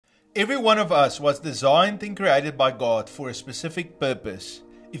Every one of us was designed and created by God for a specific purpose.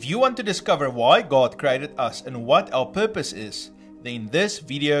 If you want to discover why God created us and what our purpose is, then this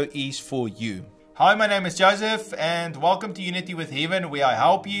video is for you. Hi, my name is Joseph and welcome to Unity with Heaven, where I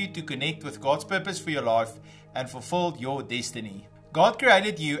help you to connect with God's purpose for your life and fulfill your destiny. God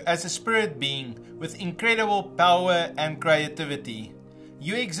created you as a spirit being with incredible power and creativity.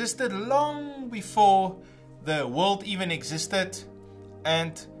 You existed long before the world even existed,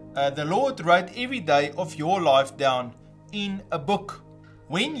 and the Lord wrote every day of your life down in a book.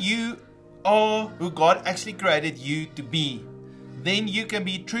 When you are who God actually created you to be, then you can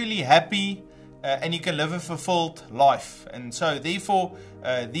be truly happy and you can live a fulfilled life. And so therefore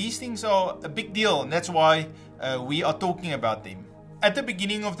these things are a big deal, and that's why we are talking about them. At the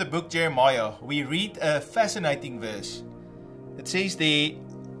beginning of the book Jeremiah, we read a fascinating verse. It says there,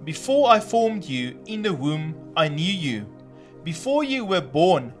 "Before I formed you in the womb, I knew you. Before you were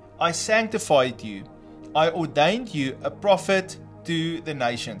born, I sanctified you. I ordained you a prophet to the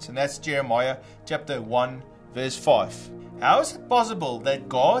nations." And that's Jeremiah chapter 1 verse 5. How is it possible that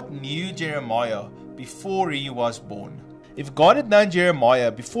God knew Jeremiah before he was born? If God had known Jeremiah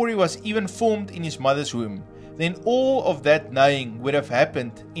before he was even formed in his mother's womb, then all of that knowing would have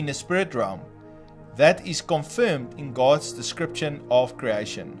happened in the spirit realm. That is confirmed in God's description of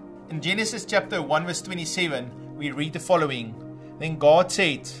creation. In Genesis chapter 1 verse 27, we read the following. Then God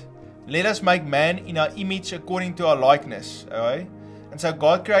said, "Let us make man in our image according to our likeness." Alright? And so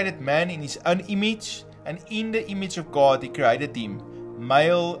God created man in his own image, and in the image of God he created him.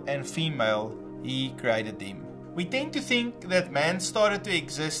 Male and female he created them. We tend to think that man started to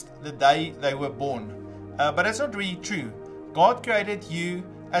exist the day they were born. But that's not really true. God created you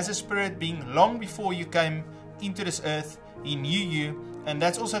as a spirit being long before you came into this earth. He knew you, and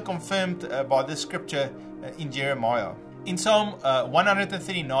that's also confirmed by the scripture in Jeremiah. In Psalm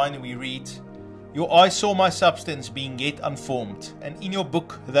 139 we read, "Your eyes saw my substance being yet unformed, and in your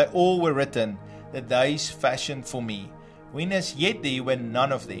book they all were written, the days fashioned for me, when as yet there were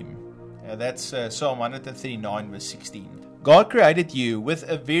none of them." That's Psalm 139 verse 16. God created you with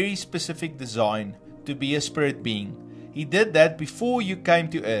a very specific design to be a spirit being. He did that before you came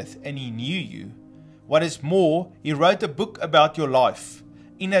to earth, and he knew you. What is more, he wrote a book about your life.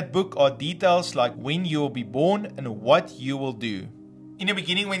 In that book are details like when you will be born and what you will do. In the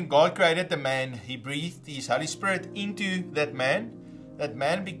beginning, when God created the man, he breathed his Holy Spirit into that man. That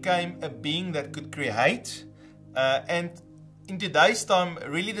man became a being that could create. And in today's time,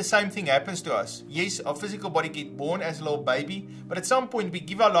 really the same thing happens to us. Yes, our physical body gets born as a little baby, but at some point we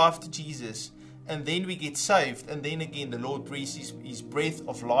give our life to Jesus, and then we get saved, and then again the Lord breathes his breath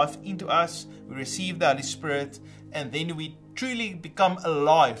of life into us. We receive the Holy Spirit, and then we truly become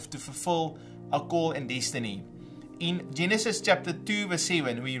alive to fulfill our call and destiny. In Genesis chapter 2 verse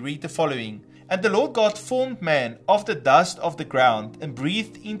 7 we read the following. "And the Lord God formed man of the dust of the ground, and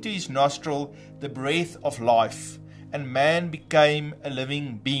breathed into his nostril the breath of life, and man became a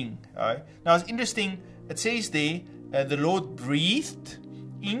living being." Right? Now it's interesting, it says there the Lord breathed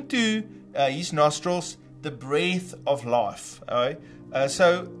into his nostrils the breath of life. Right?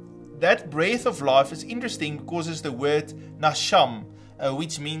 So that breath of life is interesting because it's the word nasham,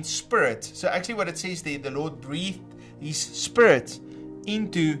 which means spirit. So actually what it says there, the Lord breathed his spirit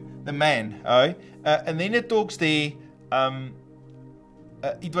into the man. Right? And then it talks there,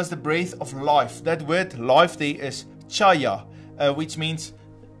 it was the breath of life. That word life there is chaya, which means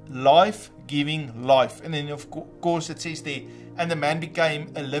life-giving life. And then of course it says there, "And the man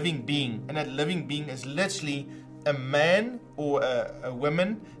became a living being." And that living being is literally a man or a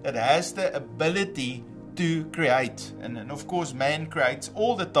woman that has the ability to create. And of course man creates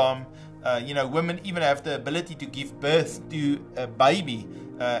all the time. Women even have the ability to give birth to a baby,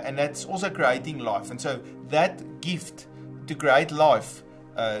 and that's also creating life. And so that gift to create life,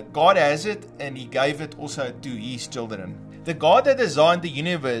 God has it, and he gave it also to his children. The God that designed the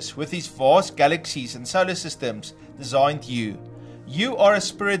universe with his vast galaxies and solar systems designed you. You are a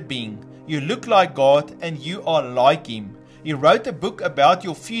spirit being. You look like God, and you are like him. He wrote a book about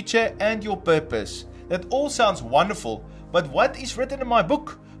your future and your purpose. That all sounds wonderful, but what is written in my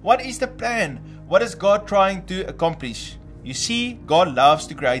book? What is the plan? What is God trying to accomplish? You see, God loves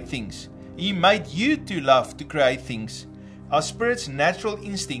to create things. He made you to love to create things. Our spirit's natural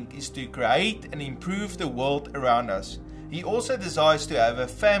instinct is to create and improve the world around us. He also desires to have a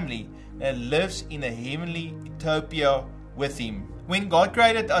family that lives in a heavenly utopia with him. When God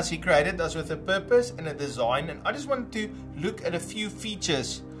created us, he created us with a purpose and a design. And I just want to look at a few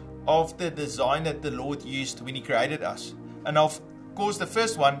features of the design that the Lord used when he created us. And of course, the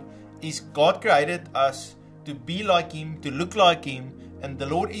first one is God created us to be like him, to look like him, And the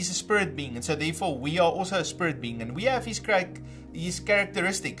Lord is a spirit being, and so therefore we are also a spirit being, and we have His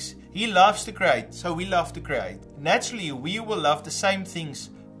characteristics. He loves to create, so we love to create. Naturally, we will love the same things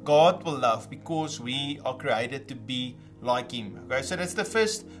God will love because we are created to be like Him. Okay, so that's the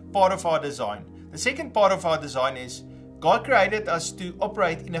first part of our design. The second part of our design is God created us to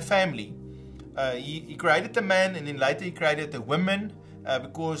operate in a family. He created the man, and then later He created the woman,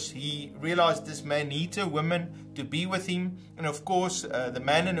 because He realized this man needs a woman to be with him. And of course, the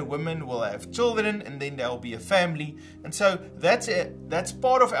man and the woman will have children, and then there will be a family. And so that's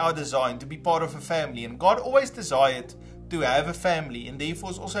part of our design, to be part of a family. And God always desired to have a family, and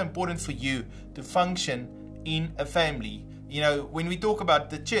therefore it's also important for you to function in a family. You know, when we talk about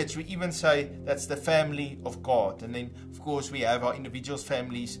the church, we even say that's the family of God. And then, of course, we have our individuals'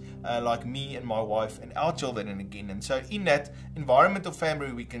 families, like me and my wife and our children. And again, and so in that environment of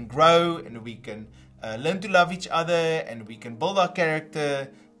family, we can grow, and we can learn to love each other, and we can build our character,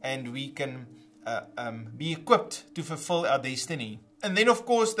 and we can be equipped to fulfill our destiny. And then, of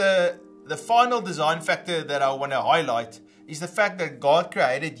course, the final design factor that I want to highlight is the fact that God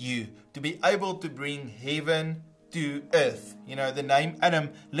created you to be able to bring heaven to earth. You know, the name Adam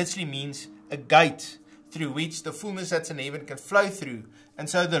literally means a gate through which the fullness that's in heaven can flow through. And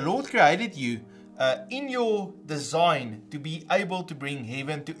so the Lord created you in your design to be able to bring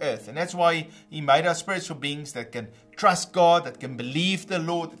heaven to earth. And that's why He made us spiritual beings that can trust God, that can believe the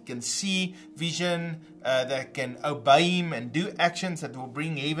Lord, that can see vision, that can obey Him and do actions that will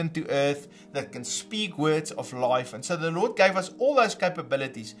bring heaven to earth, that can speak words of life. And so the Lord gave us all those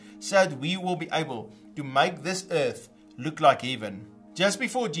capabilities so that we will be able to make this earth look like heaven. Just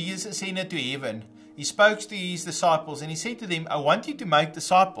before Jesus ascended to heaven, He spoke to His disciples, and He said to them, I want you to make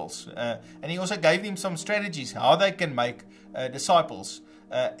disciples. And He also gave them some strategies how they can make disciples.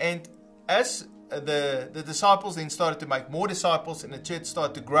 And as the disciples then started to make more disciples and the church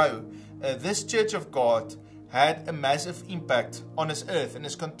started to grow, this church of God had a massive impact on this earth, and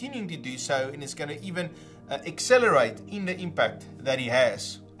is continuing to do so, and is going to even accelerate in the impact that He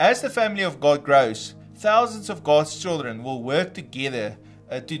has. As the family of God grows, thousands of God's children will work together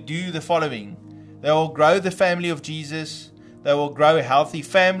to do the following. They will grow the family of Jesus. They will grow healthy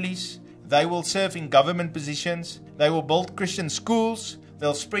families. They will serve in government positions. They will build Christian schools.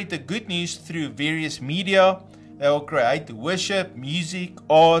 They'll spread the good news through various media. They will create worship, music,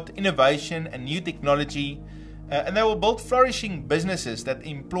 art, innovation, and new technology. And they will build flourishing businesses that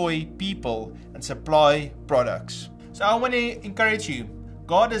employ people and supply products. So I want to encourage you.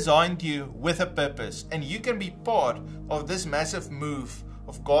 God designed you with a purpose, and you can be part of this massive move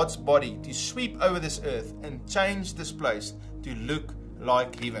of God's body to sweep over this earth and change this place to look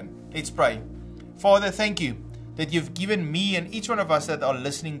like heaven. Let's pray. Father, thank you that you've given me and each one of us that are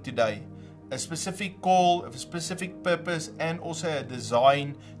listening today a specific call, a specific purpose, and also a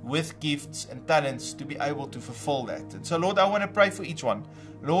design with gifts and talents to be able to fulfill that. And so, Lord, I want to pray for each one.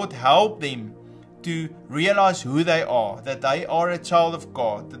 Lord, help them to realize who they are, that they are a child of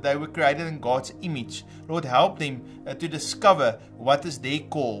God, that they were created in God's image. Lord, help them to discover what is their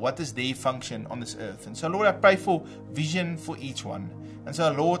call, what is their function on this earth. And so, Lord, I pray for vision for each one. And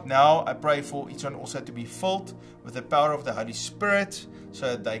so, Lord, now I pray for each one also to be filled with the power of the Holy Spirit,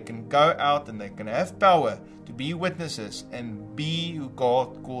 so that they can go out and they can have power to be witnesses and be who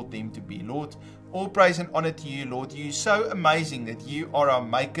God called them to be. Lord, all praise and honor to you, Lord. You're so amazing that you are our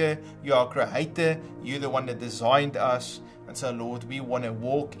maker, you are our creator, you're the one that designed us. And so, Lord, we want to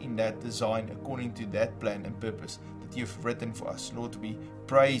walk in that design according to that plan and purpose that you've written for us. Lord, we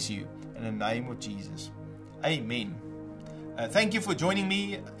praise you in the name of Jesus. Amen. Thank you for joining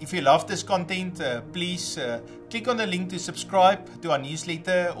me. If you love this content, please click on the link to subscribe to our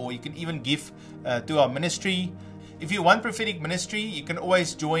newsletter, or you can even give to our ministry. If you want prophetic ministry, you can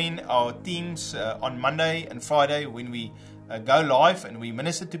always join our teams on Monday and Friday when we go live and we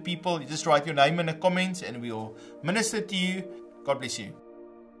minister to people. You just write your name in the comments and we'll minister to you. God bless you.